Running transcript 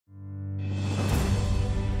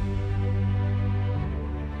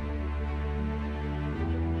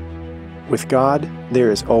With God, there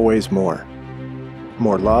is always more.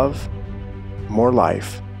 More love, more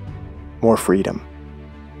life, more freedom.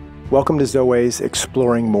 Welcome to Zoe's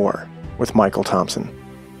Exploring More with Michael Thompson.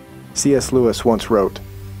 C.S. Lewis once wrote,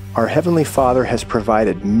 "Our Heavenly Father has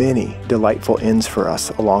provided many delightful ends for us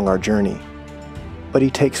along our journey, but He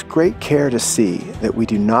takes great care to see that we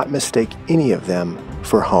do not mistake any of them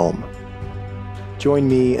for home." Join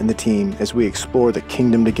me and the team as we explore the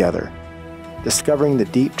kingdom together, discovering the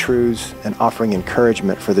deep truths and offering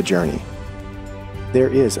encouragement for the journey. There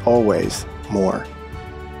is always more.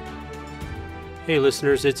 Hey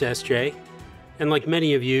listeners, it's SJ. And like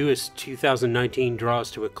many of you, as 2019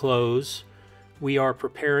 draws to a close, we are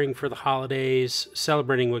preparing for the holidays,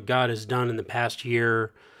 celebrating what God has done in the past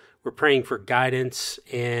year. We're praying for guidance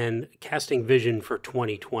and casting vision for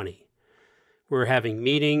 2020. We're having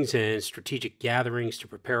meetings and strategic gatherings to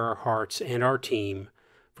prepare our hearts and our team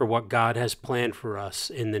for what God has planned for us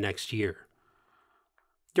in the next year.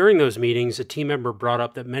 During those meetings, a team member brought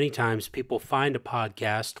up that many times people find a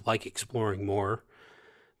podcast like Exploring More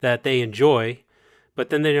that they enjoy, but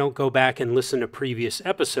then they don't go back and listen to previous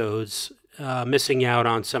episodes, missing out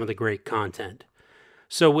on some of the great content.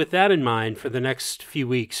 So with that in mind, for the next few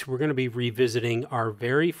weeks, we're going to be revisiting our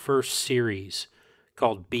very first series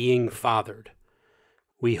called Being Fathered.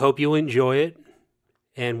 We hope you'll enjoy it,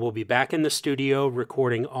 and we'll be back in the studio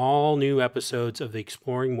recording all new episodes of the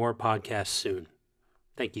Exploring More podcast soon.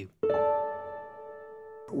 Thank you.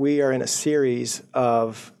 We are in a series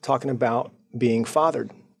of talking about being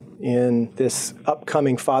fathered. In this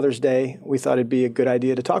upcoming Father's Day, we thought it'd be a good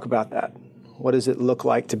idea to talk about that. What does it look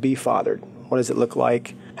like to be fathered? What does it look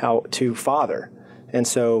like how to father? And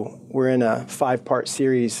so we're in a 5-part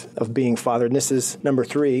series of being fathered. And this is number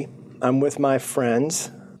 3. I'm with my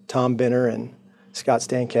friends, Tom Benner and Scott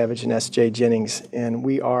Stankevich and S.J. Jennings, and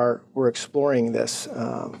we're exploring this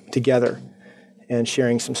together and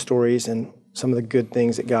sharing some stories and some of the good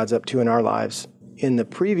things that God's up to in our lives. In the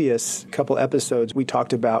previous couple episodes, we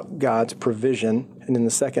talked about God's provision, and in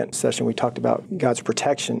the second session, we talked about God's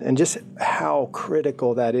protection and just how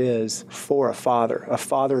critical that is for a father. A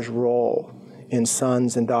father's role in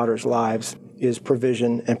sons' and daughters' lives is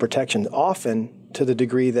provision and protection, often to the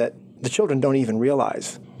degree that the children don't even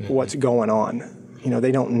realize what's going on.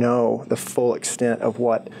 They don't know the full extent of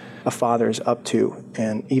what a father is up to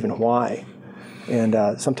and even why.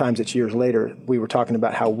 And sometimes it's years later, we were talking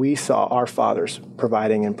about how we saw our fathers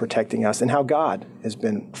providing and protecting us and how God has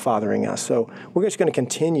been fathering us. So we're just going to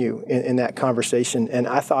continue in that conversation. And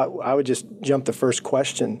I thought I would just jump the first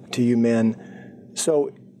question to you men.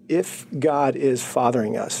 So if God is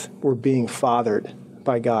fathering us, we're being fathered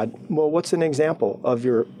by God. Well, what's an example of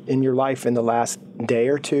in your life in the last day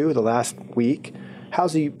or two, the last week?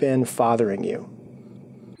 How's He been fathering you?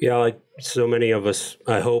 Yeah, like so many of us,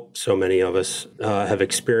 I hope so many of us have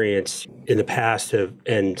experienced in the past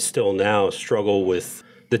and still now struggle with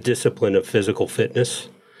the discipline of physical fitness.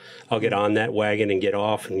 I'll get on that wagon and get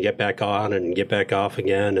off and get back on and get back off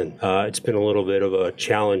again. And it's been a little bit of a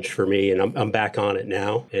challenge for me, and I'm back on it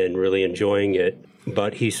now and really enjoying it.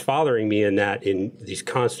 But He's fathering me in these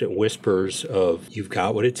constant whispers of, you've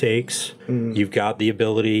got what it takes, you've got the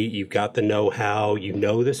ability, you've got the know-how,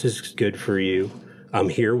 this is good for you. I'm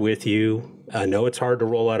here with you. I know it's hard to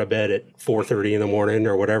roll out of bed at 4:30 in the morning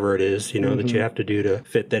or whatever it is, that you have to do to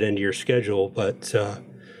fit that into your schedule, but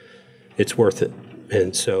it's worth it.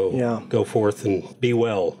 And so Go forth and be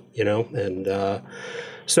well, And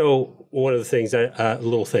so one of the things, a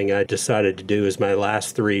little thing I decided to do is my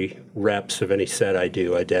last 3 reps of any set I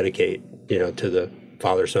do, I dedicate, to the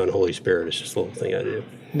Father, Son, Holy Spirit. It's just a little thing I do.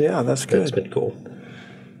 Yeah, that's good. It's been cool.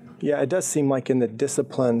 Yeah, it does seem like in the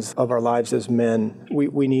disciplines of our lives as men,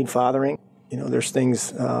 we need fathering. There's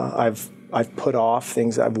things I've put off,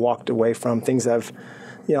 things I've walked away from, things I've,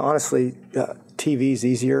 honestly, TV's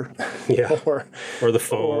easier. Yeah. or the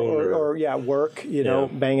phone. Or work,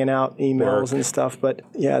 banging out emails and stuff. But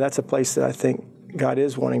yeah, that's a place that I think God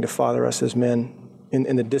is wanting to father us as men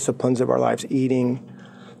in the disciplines of our lives, eating,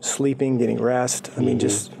 sleeping, getting rest. I mean,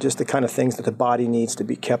 just the kind of things that the body needs to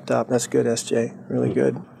be kept up. That's good, SJ. Really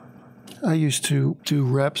good. I used to do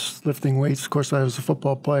reps, lifting weights. Of course, I was a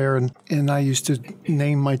football player, and I used to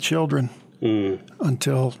name my children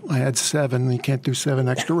until I had 7. You can't do 7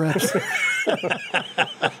 extra reps.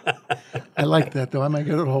 I like that, though. I might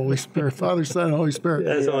go to the Holy Spirit. Father, Son, Holy Spirit.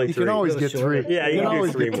 That's only you 3. can always get 3. Yeah, you can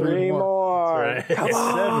always get 3 more. Right. Come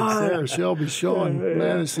on. Sarah, Shelby, Sean,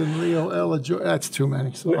 Madison, Leo, Ella, Joy. That's too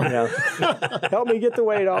many. So. Help me get the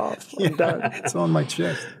weight off. I'm done. It's on my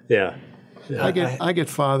chest. Yeah. I get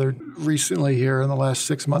fathered recently here in the last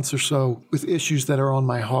 6 months or so with issues that are on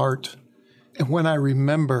my heart. And when I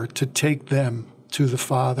remember to take them to the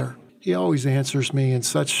Father, he always answers me in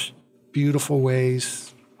such beautiful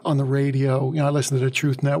ways. On the radio, I listen to the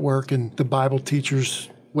Truth Network, and the Bible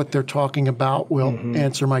teachers, what they're talking about will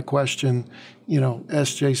answer my question.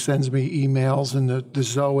 SJ sends me emails, and the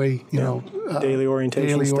Zoe, daily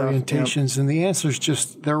orientations, and the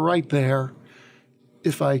answers they're right there.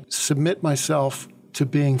 If I submit myself to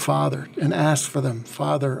being fathered and ask for them,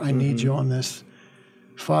 Father, I need you on this.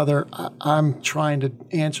 Father, I'm trying to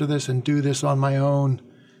answer this and do this on my own,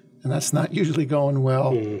 and that's not usually going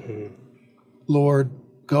well. Lord,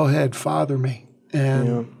 go ahead, father me.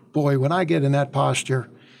 And boy, when I get in that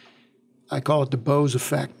posture, I call it the Bose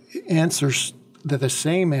effect. The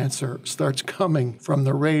same answer starts coming from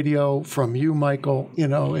the radio, from you, Michael,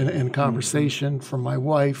 in conversation, from my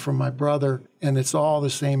wife, from my brother, and it's all the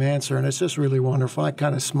same answer, and it's just really wonderful. I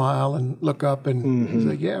kind of smile and look up, and he's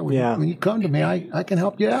like, when you come to me, I can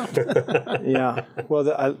help you out. Yeah.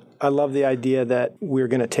 Well, I love the idea that we're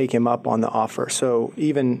going to take him up on the offer. So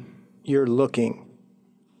even you're looking,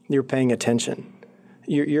 you're paying attention.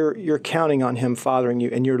 You're counting on him fathering you,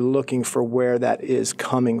 and you're looking for where that is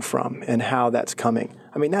coming from and how that's coming.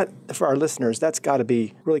 I mean, that for our listeners, that's got to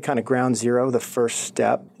be really kind of ground zero. The first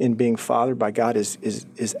step in being fathered by God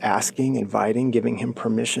is asking, inviting, giving him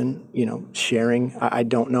permission, sharing. I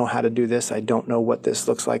don't know how to do this. I don't know what this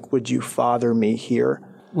looks like. Would you father me here?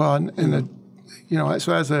 Well,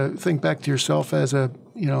 so as think back to yourself as a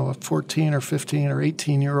 14 or 15 or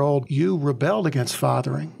 18-year-old, you rebelled against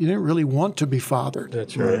fathering. You didn't really want to be fathered.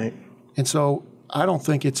 That's right. And so I don't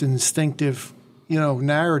think it's an instinctive,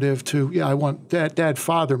 narrative to, I want dad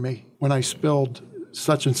father me. When I spilled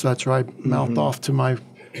such and such, or I mouthed off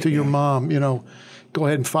to your mom, go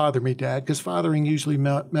ahead and father me, Dad, because fathering usually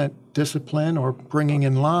meant discipline or bringing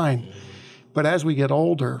in line. But as we get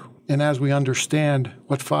older and as we understand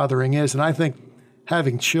what fathering is, and I think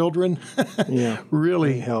having children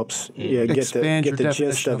really helps. Expand your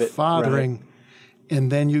definition of fathering, right. And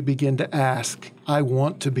then you begin to ask, I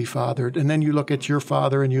want to be fathered. And then you look at your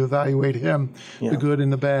father and you evaluate him, the good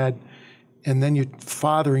and the bad. And then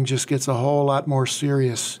fathering just gets a whole lot more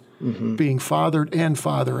serious. Being fathered and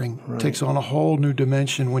fathering takes on a whole new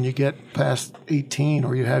dimension when you get past 18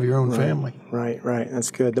 or you have your own family. Right.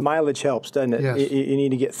 That's good. The mileage helps, doesn't it? Yes. You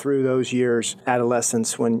need to get through those years,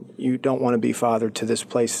 adolescence, when you don't want to be fathered to this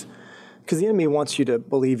place. Because the enemy wants you to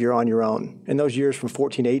believe you're on your own. In those years from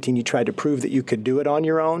 14 to 18, you tried to prove that you could do it on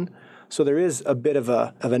your own. So there is a bit of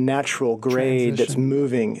a natural grade that's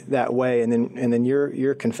moving that way, and then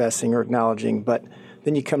you're confessing or acknowledging. But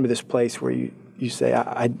then you come to this place where you say,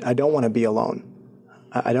 I don't want to be alone.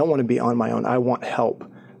 I don't want to be on my own. I want help.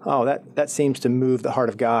 Oh, that seems to move the heart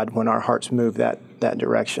of God when our hearts move that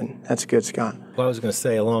direction. That's good, Scott. Well, I was going to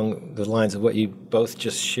say, along the lines of what you both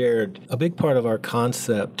just shared, a big part of our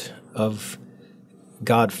concept of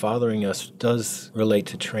God fathering us does relate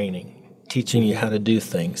to training, teaching you how to do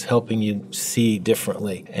things, helping you see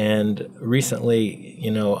differently. And recently,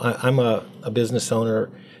 I'm a business owner.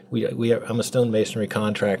 I'm a stonemasonry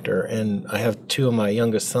contractor, and I have two of my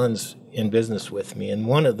youngest sons in business with me. And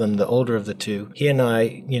one of them, the older of the two, he and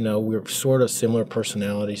I, we're sort of similar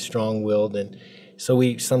personalities, strong-willed, and so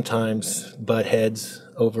we sometimes butt heads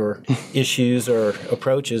over issues or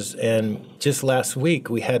approaches. And just last week,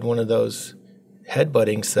 we had one of those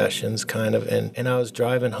headbutting sessions kind of, and I was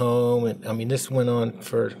driving home, and I mean, this went on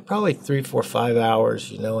for probably 3, 4, 5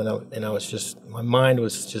 hours, and I was just, my mind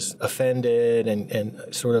was just offended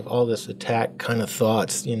and sort of all this attack kind of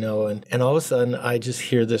thoughts, and all of a sudden I just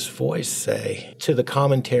hear this voice say to the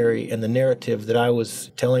commentary and the narrative that I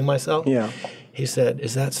was telling myself, he said,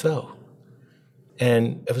 "Is that so?"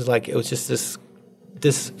 And it was just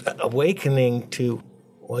this awakening to,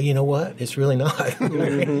 well, you know what? It's really not.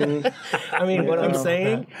 I mean, what I'm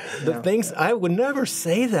saying, the things, I would never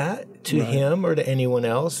say that to him or to anyone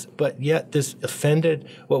else, but yet this offended,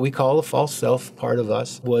 what we call the false self part of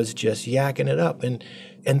us, was just yakking it up. And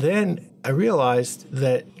then I realized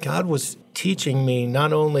that God was teaching me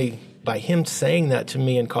not only by him saying that to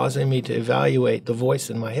me and causing me to evaluate the voice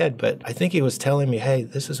in my head, but I think he was telling me, hey,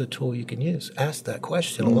 this is a tool you can use. Ask that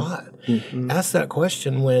question a lot. Ask that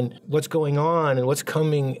question when what's going on and what's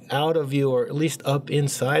coming out of you, or at least up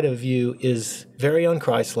inside of you, is very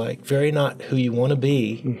un-Christ-like, very not who you want to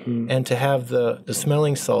be, and to have the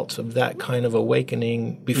smelling salts of that kind of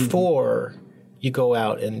awakening before you go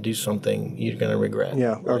out and do something you're going to regret.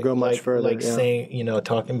 Yeah, or go much further. Like saying,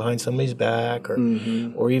 talking behind somebody's back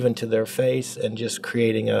or even to their face and just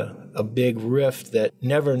creating a big rift that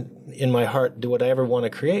never in my heart would I ever want to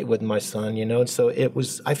create with my son, And so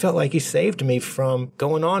I felt like he saved me from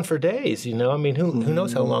going on for days, I mean, who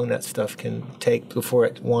knows how long that stuff can take before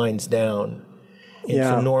it winds down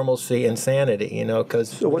into normalcy and sanity, because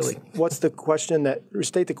so what's the question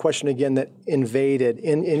state the question again that invaded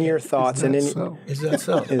in your thoughts and in Is that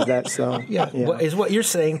so? Is that so? Yeah. Is what you're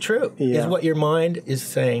saying true? Yeah. Is what your mind is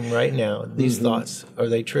saying right now? These thoughts, are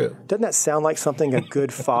they true? Doesn't that sound like something a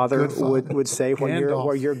good father, would say when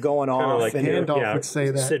you're going off? Like, and Gandalf would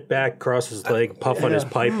say that. Sit back, cross his leg, puff on his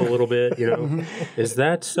pipe a little bit. Is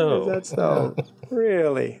that so? Is that so?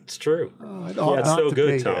 Really? It's true. It ought It's not so to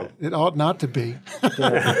good, be. Tom. It ought not to be.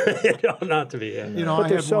 It ought not to be. Yeah. But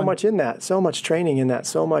there's so much in that, so much training in that,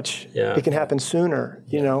 so much. It can happen sooner.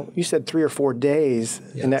 You said 3 or 4 days,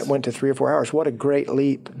 and that went to 3 or 4 hours. What a great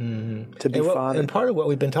leap to be fathered. And part of what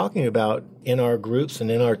we've been talking about in our groups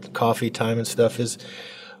and in our coffee time and stuff is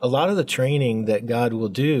a lot of the training that God will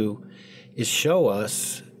do is show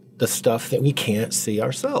us the stuff that we can't see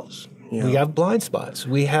ourselves. Yeah. We have blind spots.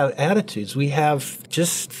 We have attitudes. We have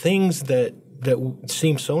just things that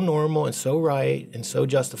seem so normal and so right and so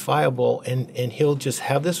justifiable, and he'll just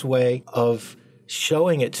have this way of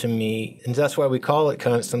showing it to me, and that's why we call it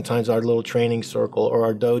kind of sometimes our little training circle or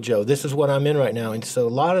our dojo. This is what I'm in right now. And so a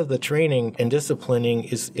lot of the training and disciplining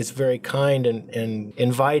is very kind and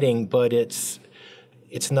inviting, but it's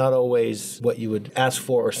not always what you would ask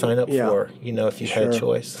for or sign up for, if you had a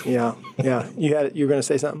choice. Yeah. You were going to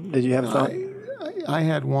say something? Did you have a thought? I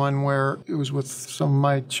had one where it was with some of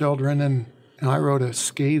my children, and I wrote a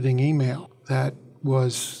scathing email that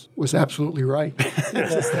was absolutely right.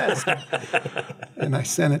 And I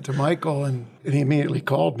sent it to Michael, and he immediately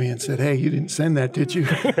called me and said, "Hey, you didn't send that, did you?"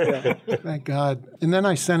 Thank God. And then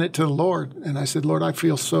I sent it to the Lord, and I said, "Lord, I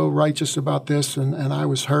feel so righteous about this, and I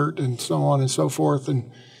was hurt, and so on and so forth,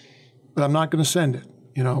 but I'm not going to send it,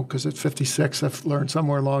 because at 56, I've learned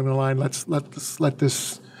somewhere along the line, let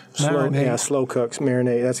this marinate." Slow cooks,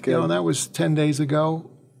 marinate. That's good. And that was 10 days ago.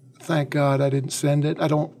 Thank God I didn't send it. I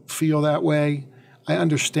don't feel that way. I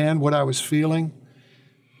understand what I was feeling,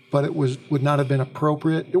 but it would not have been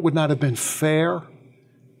appropriate. It would not have been fair,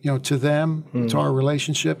 to them, to our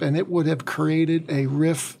relationship, and it would have created a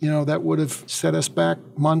rift, that would have set us back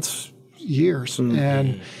months, years.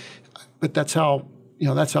 But that's how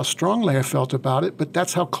strongly I felt about it. But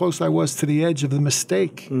that's how close I was to the edge of the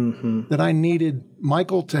mistake, that I needed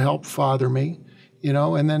Michael to help father me,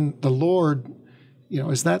 and then the Lord.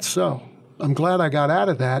 Is that so? I'm glad I got out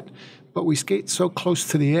of that, but we skate so close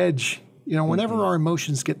to the edge. Whenever our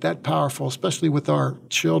emotions get that powerful, especially with our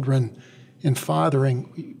children in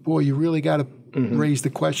fathering, boy, you really got to raise the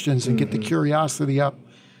questions and get the curiosity up,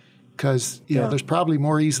 because there's probably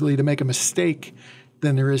more easily to make a mistake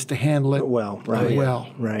than there is to handle it well. Right.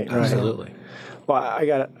 Right. Absolutely. Well, I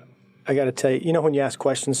got to tell you, when you ask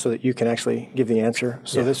questions so that you can actually give the answer.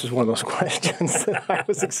 So this is one of those questions that I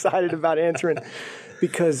was excited about answering,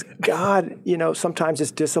 because God, sometimes it's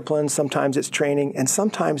discipline, sometimes it's training, and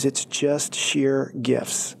sometimes it's just sheer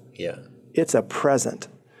gifts. Yeah. It's a present.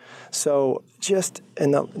 So just in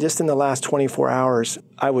the last 24 hours,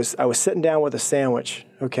 I was sitting down with a sandwich,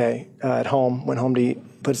 at home, went home to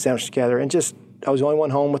eat, put a sandwich together, and I was the only one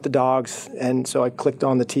home with the dogs, and so I clicked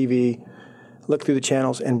on the TV, looked through the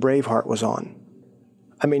channels, and Braveheart was on.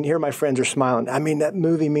 I mean, here my friends are smiling. I mean, that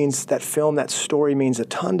movie that film, that story means a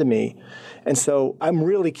ton to me. And so I'm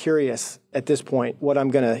really curious at this point what I'm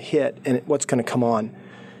going to hit and what's going to come on.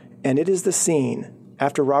 And it is the scene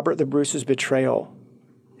after Robert the Bruce's betrayal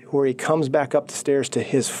where he comes back up the stairs to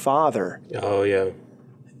his father. Oh, yeah.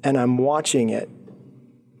 And I'm watching it.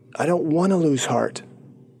 I don't want to lose heart.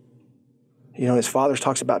 His father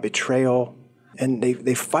talks about betrayal, and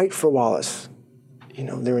they fight for Wallace.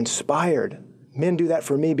 They're inspired. Men do that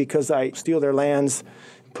for me because I steal their lands,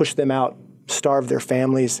 push them out, starve their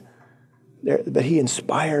families. But he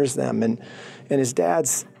inspires them, and his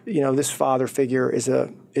dad's, this father figure is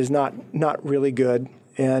not really good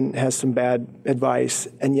and has some bad advice,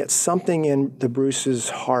 and yet something in the Bruce's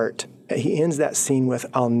heart. He ends that scene with,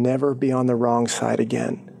 "I'll never be on the wrong side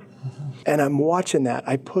again." And I'm watching that.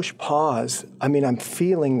 I push pause. I mean, I'm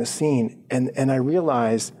feeling the scene, and I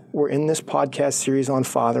realize we're in this podcast series on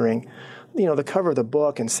fathering. The cover of the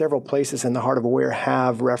book and several places in The Heart of a Warrior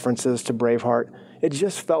have references to Braveheart. It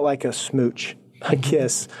just felt like a smooch, a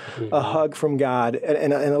kiss, a hug from God,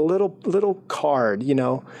 and a little card,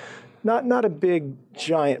 Not a big,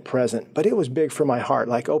 giant present, but it was big for my heart,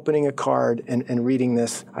 like opening a card and reading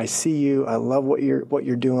this. I see you. I love what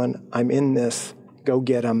you're doing. I'm in this. Go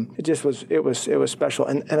get them. It was special.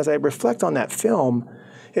 And as I reflect on that film,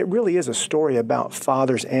 it really is a story about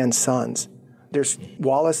fathers and sons. There's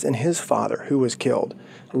Wallace and his father who was killed,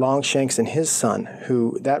 Longshanks and his son,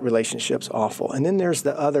 who that relationship's awful. And then there's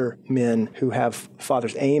the other men who have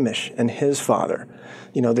fathers, Amish and his father.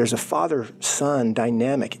 There's a father-son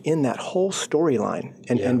dynamic in that whole storyline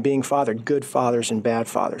and being fathered, good fathers and bad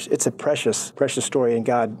fathers. It's a precious, precious story, and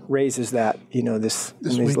God raises that, this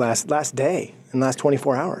last day, in the last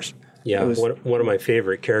 24 hours. Yeah, one of my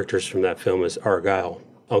favorite characters from that film is Argyle.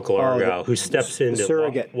 Uncle Argyle, who steps into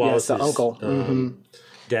surrogate. Wallace's the uncle.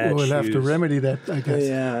 dad's We'll have to shoes. remedy that, I guess.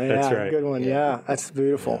 Yeah, That's right. Good one. Yeah, that's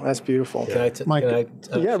beautiful. That's beautiful. Mike,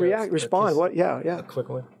 Respond. What? Yeah. A quick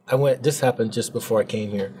one. This happened just before I came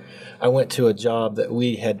here. I went to a job that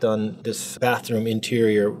we had done, this bathroom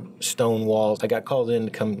interior, stone walls. I got called in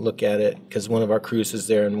to come look at it because one of our crews is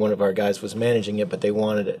there and one of our guys was managing it, but they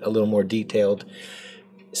wanted it a little more detailed.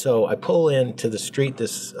 So I pull into the street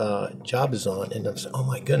this job is on, and I'm saying, oh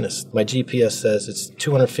my goodness, my GPS says it's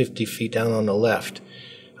 250 feet down on the left.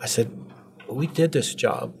 I said, we did this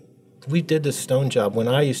job. We did this stone job when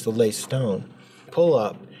I used to lay stone. Pull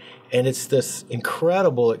up, and it's this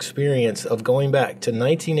incredible experience of going back to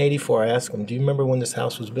 1984. I asked them, do you remember when this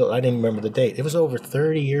house was built? I didn't remember the date. It was over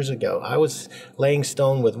 30 years ago. I was laying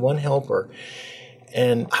stone with one helper,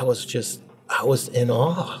 and I was in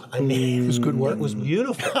awe. I mean, it was good work. It was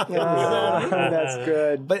beautiful. That's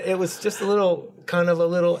good. But it was just a little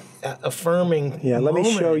affirming. Yeah, let me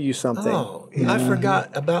moment. show you something. Oh, I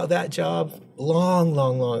forgot about that job long,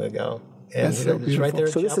 long, long ago. And That's so it's right there.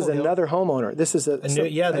 So this is another homeowner. This is a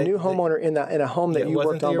new homeowner in a home that you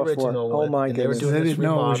worked on before. Oh my goodness! They didn't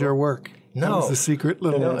know it was your work. No. That was the secret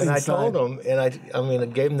little And I inside. told them, and I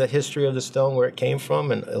gave them the history of the stone, where it came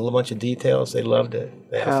from, and a bunch of details. They loved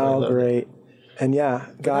it. They How loved great! It. And yeah,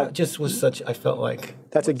 God That just was such. I felt like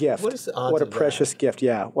that's a gift. What is the odds What a of precious gift!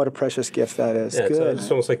 Yeah, what a precious gift that is. Yeah, Good. it's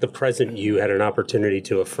almost like the present you had an opportunity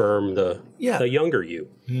to affirm the younger you.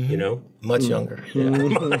 much younger.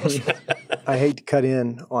 I hate to cut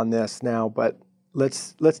in on this now, but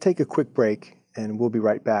let's take a quick break, and we'll be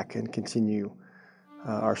right back and continue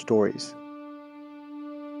our stories.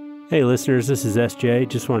 Hey listeners, this is SJ.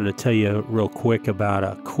 Just wanted to tell you real quick about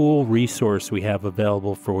a cool resource we have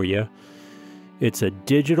available for you. It's a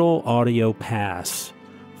digital audio pass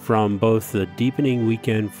from both the Deepening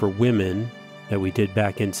Weekend for Women that we did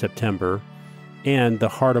back in September and the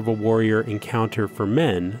Heart of a Warrior Encounter for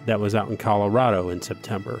Men that was out in Colorado in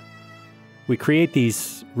September. We create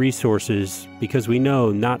these resources because we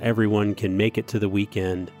know not everyone can make it to the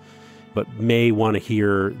weekend, but may want to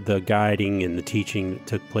hear the guiding and the teaching that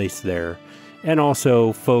took place there. And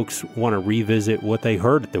also, folks want to revisit what they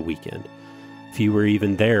heard at the weekend. If you were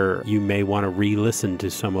even there, you may want to re-listen to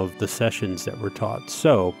some of the sessions that were taught.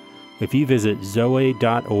 So, if you visit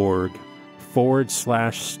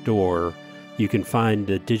zoe.org/store, you can find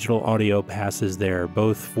the digital audio passes there,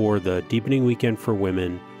 both for the Deepening Weekend for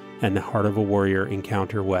Women and the Heart of a Warrior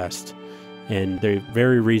Encounter West. And they're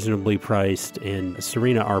very reasonably priced. And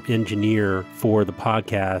Serena, our engineer for the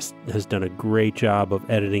podcast, has done a great job of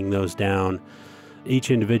editing those down.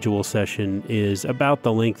 Each individual session is about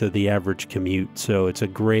the length of the average commute. So it's a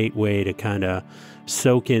great way to kind of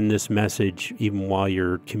soak in this message even while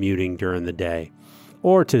you're commuting during the day,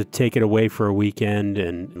 or to take it away for a weekend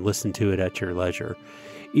and listen to it at your leisure.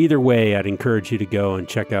 Either way, I'd encourage you to go and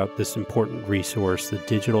check out this important resource, the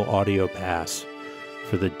Digital Audio Pass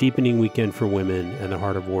for the Deepening Weekend for Women and the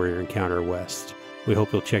Heart of Warrior Encounter West. We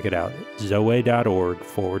hope you'll check it out at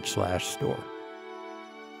zoe.org/store.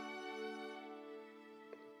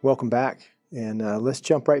 Welcome back, and let's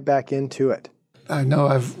jump right back into it. I know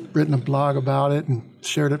I've written a blog about it and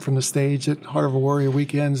shared it from the stage at Heart of a Warrior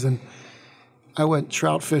weekends, and I went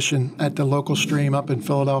trout fishing at the local stream up in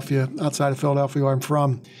Philadelphia, outside of Philadelphia where I'm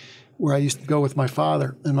from, where I used to go with my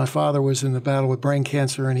father. And my father was in the battle with brain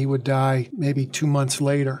cancer, and he would die maybe 2 months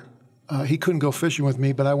later. He couldn't go fishing with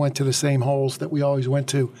me, but I went to the same holes that we always went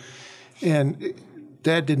to. And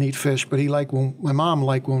Dad didn't eat fish, but my mom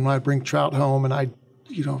liked when I'd bring trout home and I'd,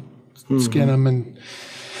 skin them and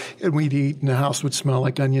we'd eat, and the house would smell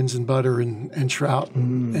like onions and butter and trout.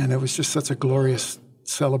 And it was just such a glorious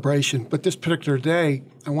celebration. But this particular day,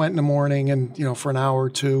 I went in the morning and, for an hour or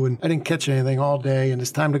two, and I didn't catch anything all day, and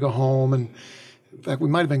it's time to go home. And in fact, we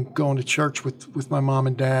might have been going to church with my mom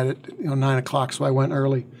and dad at 9 o'clock, so I went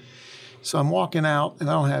early. So I'm walking out, and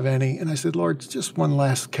I don't have any. And I said, Lord, just one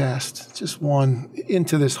last cast, just one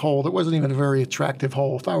into this hole. That wasn't even a very attractive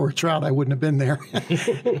hole. If I were a trout, I wouldn't have been there.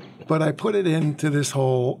 But I put it into this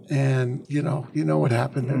hole, and you know what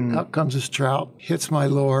happened. And out comes this trout, hits my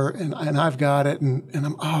lure, and I've got it. And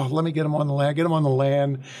I'm, let me get him on the land. Get him on the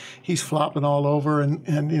land. He's flopping all over, and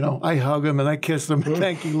I hug him, and I kiss him.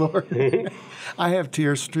 Thank you, Lord. I have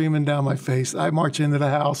tears streaming down my face. I march into the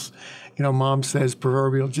house. Mom says,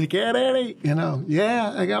 proverbial, did you get any?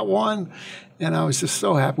 Yeah, I got one. And I was just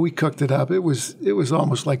so happy. We cooked it up. It was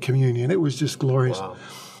almost like communion. It was just glorious. Wow.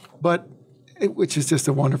 But, which is just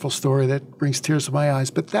a wonderful story that brings tears to my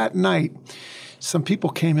eyes. But that night, some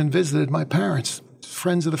people came and visited my parents,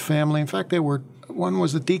 friends of the family. In fact, one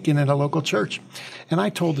was a deacon at a local church. And I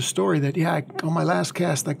told the story that, on my last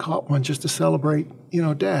cast, I caught one just to celebrate,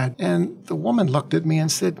 Dad. And the woman looked at me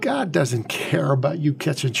and said, God doesn't care about you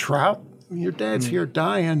catching trout. Your dad's here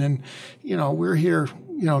dying, and, we're here,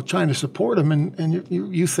 trying to support him, and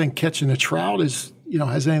you think catching a trout has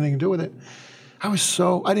anything to do with it. I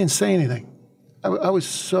didn't say anything. I was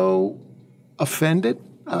so offended.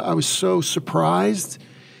 I was so surprised.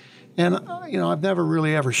 And, I've never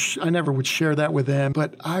really I never would share that with them,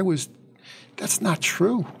 but that's not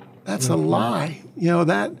true. That's a lie.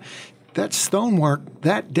 That stonework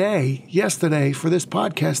that day, yesterday, for this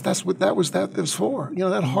podcast, that's what that was for.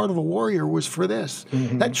 That heart of a warrior was for this.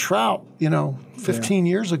 That trout, 15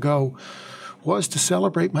 years ago, was to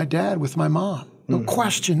celebrate my dad with my mom. No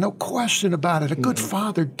question about it. A good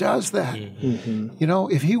father does that.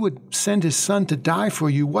 If he would send his son to die for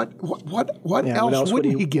you, what else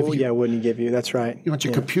wouldn't he give you? Yeah, wouldn't he give you? That's right. You want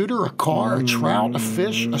your computer, a car, a trout, a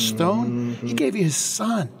fish, a stone? He gave you his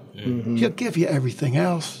son. He'll give you everything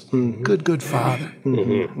else. Good father.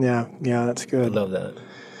 Yeah, that's good. I love that.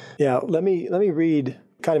 Yeah, let me read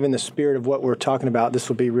kind of in the spirit of what we're talking about. This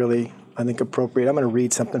will be really, I think, appropriate. I'm going to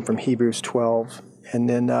read something from Hebrews 12, and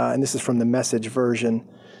then and this is from the Message version.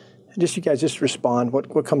 And you guys just respond.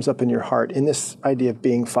 What comes up in your heart in this idea of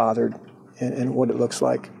being fathered and what it looks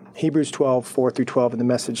like? Hebrews 12, 4 through 12 in the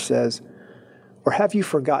Message says, "Or have you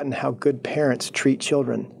forgotten how good parents treat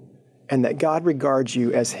children, and that God regards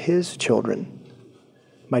you as His children?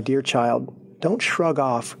 My dear child, don't shrug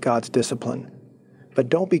off God's discipline, but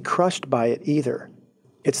don't be crushed by it either.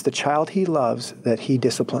 It's the child He loves that He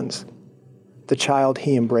disciplines. The child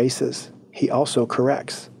He embraces, He also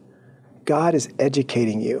corrects. God is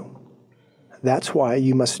educating you. That's why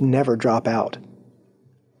you must never drop out.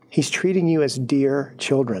 He's treating you as dear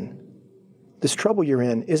children. This trouble you're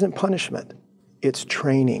in isn't punishment, it's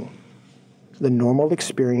training. The normal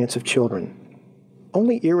experience of children.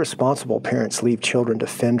 Only irresponsible parents leave children to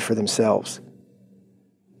fend for themselves.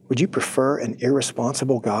 Would you prefer an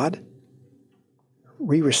irresponsible God?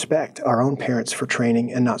 We respect our own parents for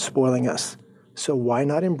training and not spoiling us, so why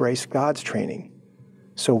not embrace God's training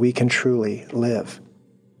so we can truly live?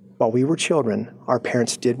 While we were children, our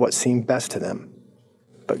parents did what seemed best to them,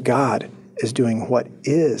 but God is doing what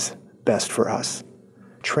is best for us,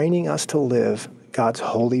 training us to live God's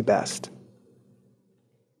holy best.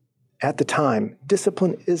 At the time,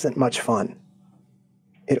 discipline isn't much fun.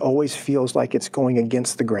 It always feels like it's going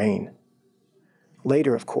against the grain.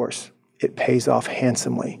 Later, of course, it pays off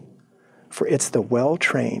handsomely, for it's the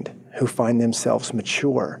well-trained who find themselves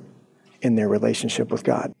mature in their relationship with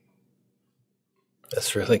God."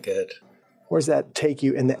 That's really good. Where does that take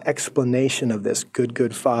you in the explanation of this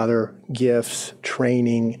good father, gifts,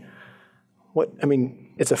 training?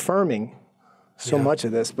 It's affirming so much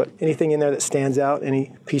of this, but anything in there that stands out,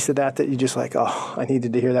 any piece of that you just like, oh, I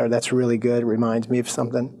needed to hear that, or that's really good, it reminds me of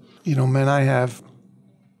something? Man, I have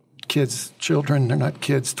children, they're not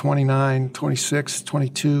kids, 29, 26,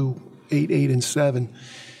 22, 8, and 7.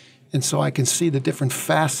 And so I can see the different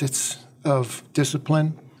facets of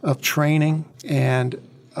discipline, of training, and,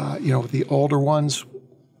 the older ones,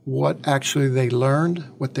 what actually they learned,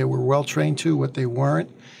 what they were well trained to, what they weren't.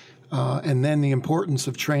 And then the importance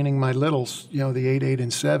of training my littles, the 8,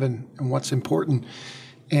 and 7, and what's important.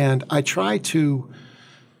 And I try to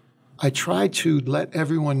let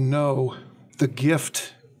everyone know the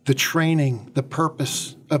gift, the training, the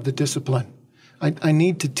purpose of the discipline. I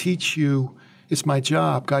need to teach you, it's my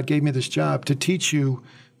job, God gave me this job, to teach you,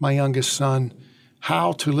 my youngest son,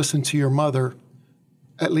 how to listen to your mother,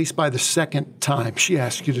 at least by the second time she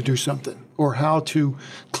asks you to do something, or how to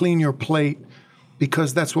clean your plate,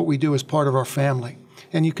 because that's what we do as part of our family.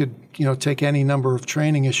 And you could, take any number of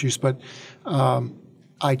training issues, but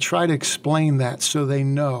I try to explain that so they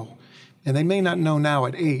know. And they may not know now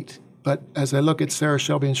at 8, but as I look at Sarah,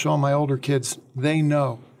 Shelby, and Sean, my older kids, they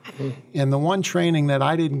know. And the one training that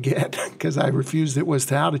I didn't get because I refused it was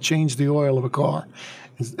how to change the oil of a car.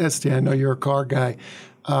 Esty, I know you're a car guy.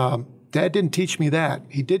 Dad didn't teach me that.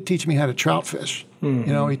 He did teach me how to trout fish. You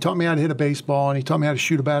know, he taught me how to hit a baseball, and he taught me how to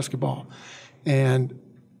shoot a basketball. And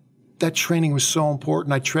that training was so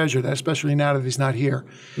important. I treasure that, especially now that he's not here.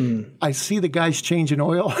 I see the guys changing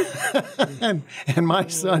oil, and my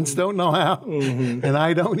sons don't know how, and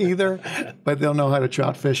I don't either, but they'll know how to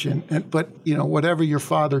trout fish. But, you know, whatever your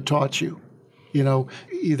father taught you, you know,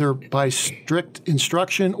 either by strict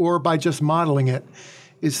instruction or by just modeling it,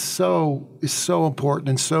 is so important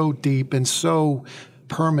and so deep and so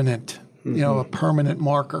permanent, you know, a permanent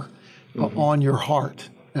marker on your heart,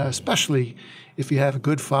 especially if you have a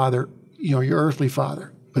good father, you know, your earthly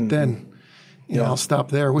father. But then, you know, I'll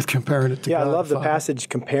stop there with comparing it to God I love the Father. passage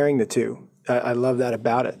comparing the two. I love that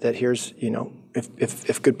about it, that here's, you know,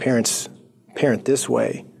 if good parents parent this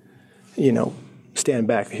way, you know, stand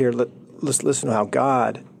back here, let's listen to how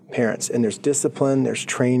God parents. And there's discipline, there's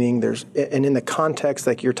training, and in the context,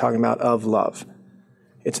 like you're talking about, of love.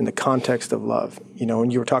 It's in the context of love. You know,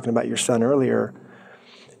 when you were talking about your son earlier,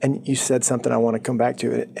 and you said something I want to come back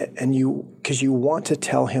to, and because you want to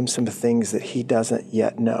tell him some things that he doesn't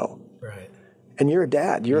yet know. Right. And you're a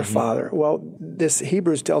dad, you're a father. Well, this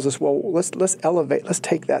Hebrews tells us, well, let's elevate, let's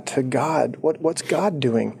take that to God. What's God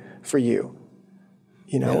doing for you?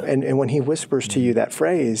 You know, and when he whispers to you that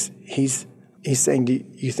phrase, he's saying, do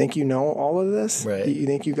you think you know all of this? Right. Do you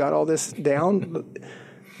think you got all this down?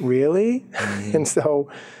 Really? And so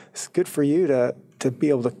it's good for you to be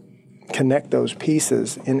able to connect those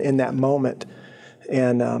pieces in that moment.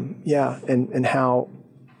 And and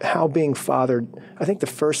how being fathered, I think the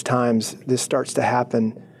first times this starts to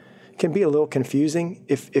happen can be a little confusing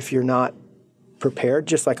if you're not prepared.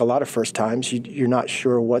 Just like a lot of first times, you're not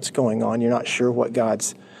sure what's going on. You're not sure what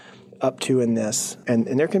God's up to in this. And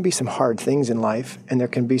there can be some hard things in life, and there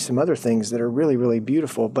can be some other things that are really, really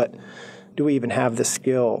beautiful. But do we even have the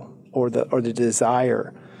skill or the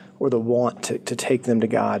desire or the want to take them to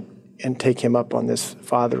God and take him up on this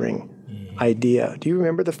fathering idea? Do you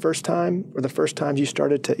remember the first time or the first times you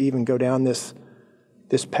started to even go down this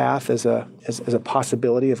path as a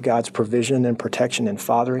possibility of God's provision and protection in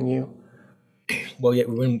fathering you? Well, yeah,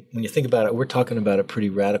 when you think about it, we're talking about a pretty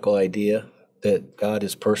radical idea that God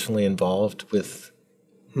is personally involved with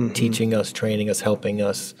teaching us, training us, helping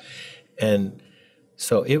us. And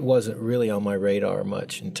so it wasn't really on my radar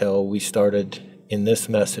much until we started in this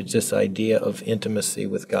message, this idea of intimacy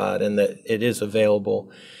with God, and that it is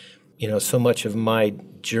available. You know, so much of my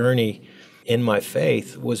journey in my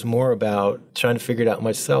faith was more about trying to figure it out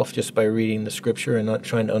myself just by reading the scripture and not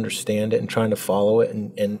trying to understand it and trying to follow it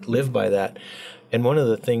and live by that. And one of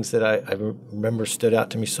the things that I remember stood out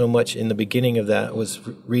to me so much in the beginning of that was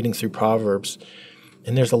reading through Proverbs.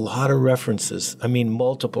 And there's a lot of references, I mean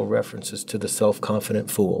multiple references to the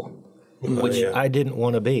self-confident fool, which I didn't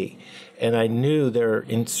want to be. And I knew there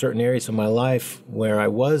in certain areas of my life where I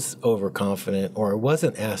was overconfident or I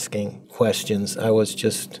wasn't asking questions. I was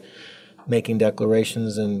just making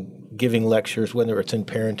declarations and giving lectures, whether it's in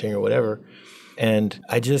parenting or whatever. And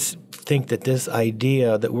I just think that this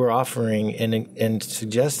idea that we're offering and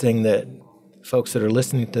suggesting that folks that are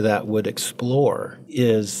listening to that would explore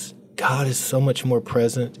is God is so much more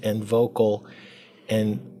present and vocal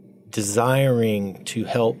and desiring to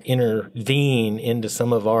help intervene into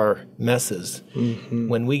some of our messes.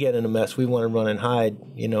 When we get in a mess, we want to run and hide,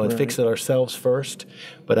 you know, and fix it ourselves first.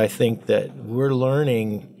 But I think that we're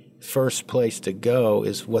learning first place to go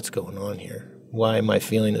is what's going on here. Why am I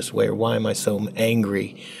feeling this way? Or why am I so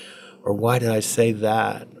angry? Or why did I say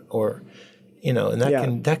that? Or, you know,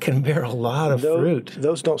 and that can bear a lot of fruit.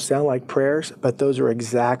 Those don't sound like prayers, but those are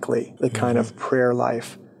exactly the kind of prayer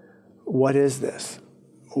life. What is this?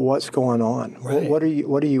 What's going on? Right. What are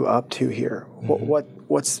you up to here?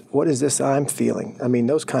 What is this I'm feeling? I mean,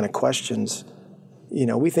 those kind of questions. You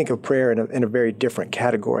know, we think of prayer in a very different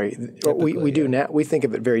category. We do now. We think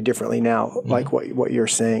of it very differently now, like what you're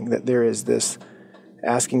saying, that there is this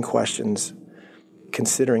asking questions,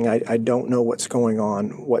 considering I don't know what's going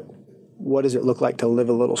on. What does it look like to live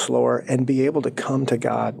a little slower and be able to come to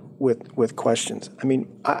God with questions? I mean,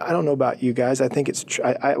 I don't know about you guys. I think it's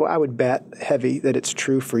I would bet heavy that it's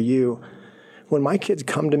true for you. When my kids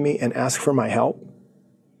come to me and ask for my help,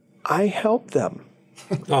 I help them.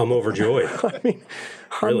 Oh, I'm overjoyed. I mean,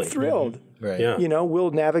 I'm thrilled. Right. Yeah. You know,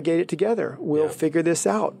 we'll navigate it together. We'll figure this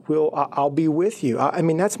out. I'll be with you. I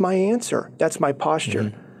mean, that's my answer. That's my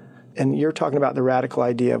posture. And you're talking about the radical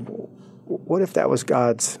idea of what if that was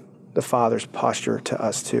the Father's posture to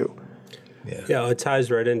us too? Yeah, it ties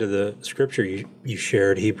right into the scripture you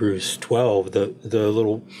shared, Hebrews 12.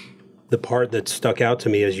 The part that stuck out to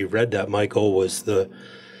me as you read that, Michael, was the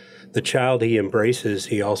child he embraces,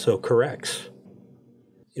 he also corrects.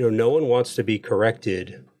 No one wants to be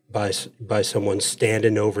corrected by someone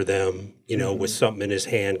standing over them, with something in his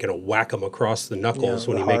hand, going to whack him across the knuckles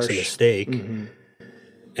when he makes a mistake. Mm-hmm.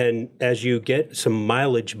 And as you get some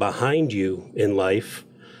mileage behind you in life,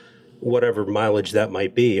 whatever mileage that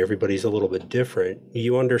might be, everybody's a little bit different,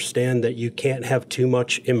 you understand that you can't have too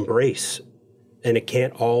much embrace, and it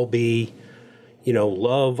can't all be,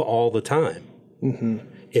 love all the time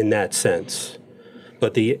in that sense.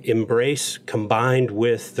 But the embrace combined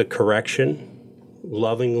with the correction,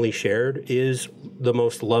 lovingly shared, is the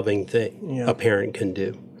most loving thing a parent can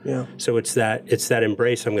do. Yeah. So it's that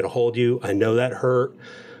embrace. I'm going to hold you. I know that hurt.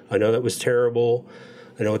 I know that was terrible.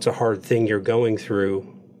 I know it's a hard thing you're going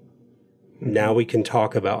through. Now we can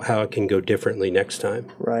talk about how it can go differently next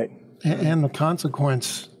time. Right. And the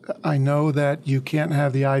consequence, I know that you can't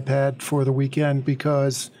have the iPad for the weekend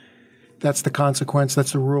because that's the consequence.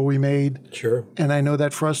 That's the rule we made. Sure. And I know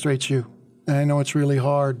that frustrates you. And I know it's really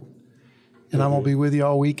hard. And I'm going to be with you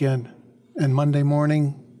all weekend. And Monday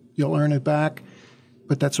morning, you'll earn it back.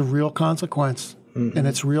 But that's a real consequence. And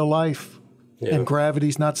it's real life. Yeah. And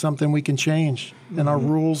gravity's not something we can change. And our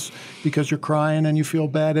rules, because you're crying and you feel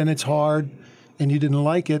bad and it's hard and you didn't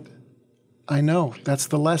like it, I know. That's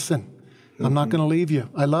the lesson. I'm not going to leave you.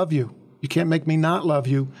 I love you. You can't make me not love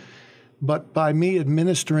you. But by me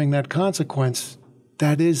administering that consequence,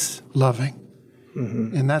 that is loving.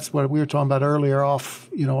 And that's what we were talking about earlier off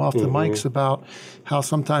the mics, about how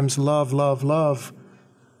sometimes love,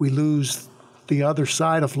 we lose the other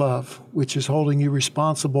side of love, which is holding you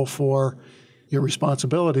responsible for your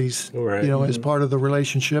responsibilities, as part of the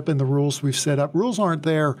relationship and the rules we've set up. Rules aren't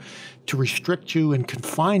there to restrict you and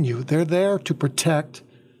confine you. They're there to protect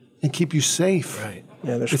and keep you safe. Right.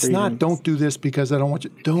 Yeah, it's freedom. Not, don't do this because I don't want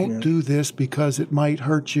you. Don't do this because it might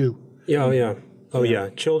hurt you. Yeah.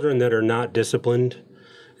 Children that are not disciplined,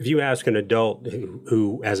 if you ask an adult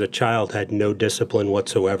who as a child had no discipline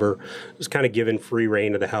whatsoever, was kind of given free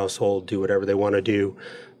reign of the household, do whatever they want to do,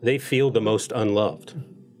 they feel the most unloved.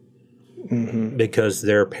 Because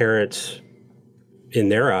their parents, in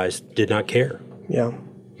their eyes, did not care. Yeah.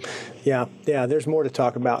 There's more to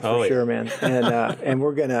talk about for sure, man. And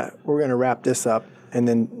we're gonna wrap this up and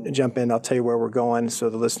then jump in. I'll tell you where we're going, so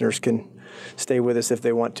the listeners can stay with us if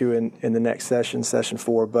they want to in the next session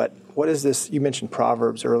 4. But what is this? You mentioned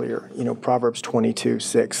Proverbs earlier. Proverbs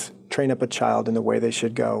 22:6. Train up a child in the way they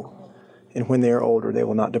should go, and when they are older, they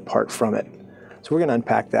will not depart from it. So we're going to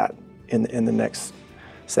unpack that in the next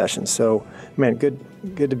session. So, man, good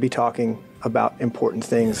to be talking about important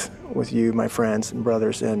things with you, my friends and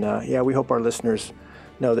brothers. And we hope our listeners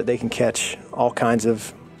know that they can catch all kinds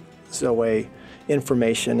of Zoe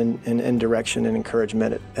information and direction and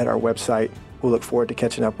encouragement at our website. We'll look forward to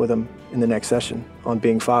catching up with them in the next session on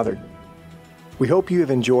Being Fathered. We hope you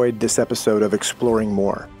have enjoyed this episode of Exploring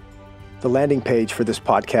More. The landing page for this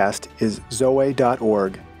podcast is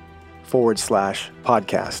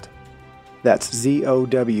zoe.org/podcast. That's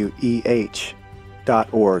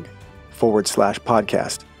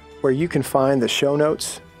ZOWEH.org/podcast, where you can find the show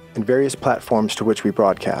notes and various platforms to which we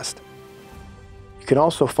broadcast. You can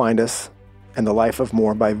also find us and the Life of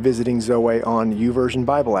More by visiting Zoe on YouVersion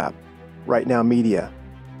Bible app, Right Now Media,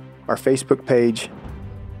 our Facebook page,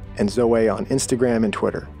 and Zoe on Instagram and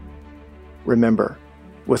Twitter. Remember,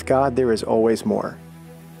 with God there is always more,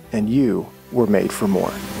 and you were made for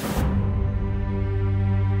more.